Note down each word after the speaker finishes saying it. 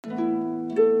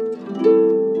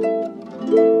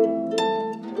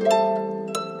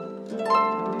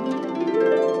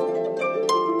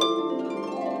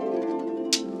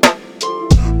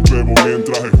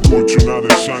mientras escucho una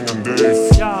de San and Dave.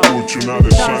 Escucho una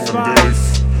de San and Dave.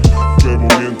 Bebo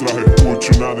mientras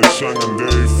escucho una de San and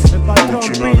Dave.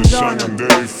 Escucho una de San and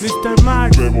Dave.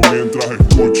 Bebo mientras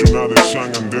escucho una de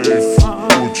San and Dave.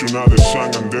 Escucho una de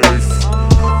San and Dave.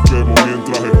 Bebo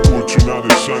mientras escucho una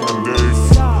de San and Dave.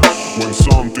 When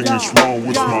something is wrong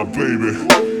with my baby.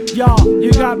 Yo,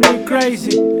 you got me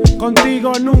crazy.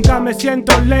 Contigo nunca me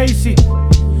siento lazy.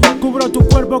 Cubro tu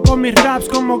cuerpo con mis raps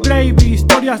como gravy.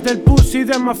 Historias del pussy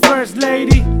de my first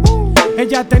lady.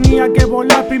 Ella tenía que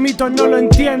volar, primito, no lo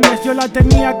entiendes. Yo la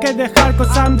tenía que dejar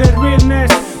cause I'm the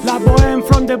realness. La bohem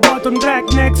from the bottom,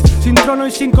 rednecks. Sin trono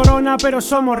y sin corona, pero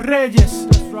somos reyes.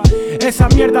 Esa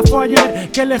mierda fue ayer,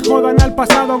 que le jodan al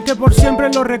pasado aunque por siempre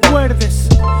lo recuerdes.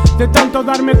 De tanto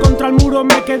darme contra el muro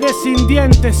me quedé sin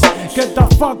dientes. Get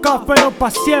the fuck off, pero pa'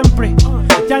 siempre.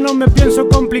 Ya no me pienso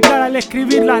complicar al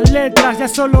escribir las letras. Ya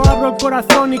solo abro el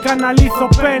corazón y canalizo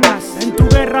penas. En tu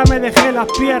guerra me dejé las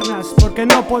piernas, porque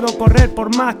no puedo correr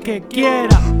por más que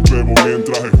quiera. Bebo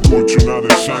mientras escucho una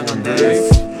de San and Dave.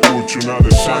 Escucho una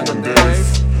de San and Dave.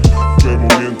 Bebo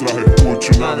mientras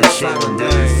escucho una de San and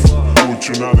Dave.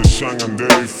 Escucho una de San and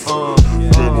Dave.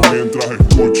 Bebo mientras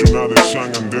escucho una de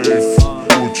San and Dave.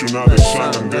 Escucho una de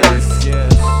San and Dave.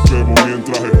 Bebo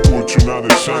mientras escucho una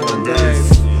de San and Dave.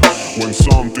 When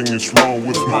something is wrong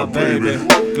with my baby.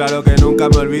 Claro que nunca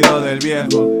me olvido del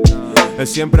viejo. Es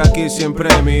siempre aquí, siempre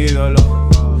mi ídolo.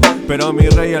 Pero mi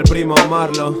rey, el primo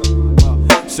Marlon,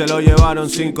 se lo llevaron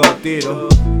 5 tiros.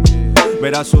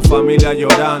 Ver a su familia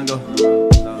llorando,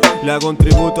 le hago un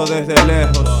tributo desde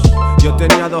lejos. Yo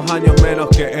tenía 2 años menos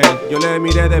que él. Yo le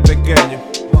miré de pequeño,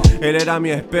 él era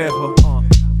mi espejo.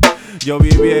 Yo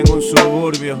viví en un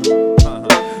suburbio.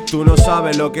 Tú no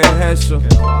sabes lo que es eso.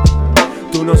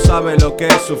 Tú no sabes lo que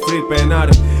es sufrir, penar.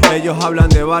 Ellos hablan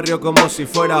de barrio como si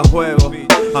fuera juego.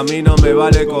 A mí no me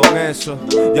vale con eso.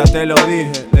 Ya te lo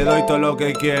dije, le doy todo lo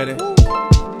que quieres.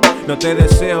 No te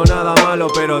deseo nada malo,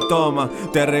 pero toma,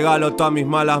 te regalo todas mis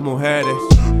malas mujeres.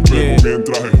 Bebo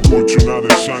mientras escucho una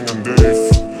de San and Dave.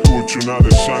 Escucho una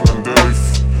de San and Dave.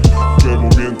 Bebo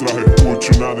mientras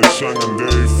escucho una de San and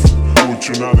Dave.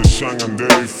 Escucho una de San and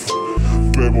Dave.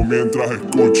 Bebo mientras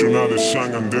escucho una de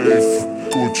San and Dave.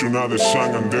 Escucho una de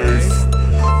San and Dave.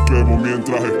 Bebo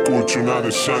mientras escucho una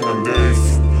de San and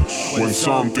Dave. When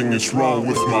something is wrong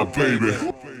with my baby.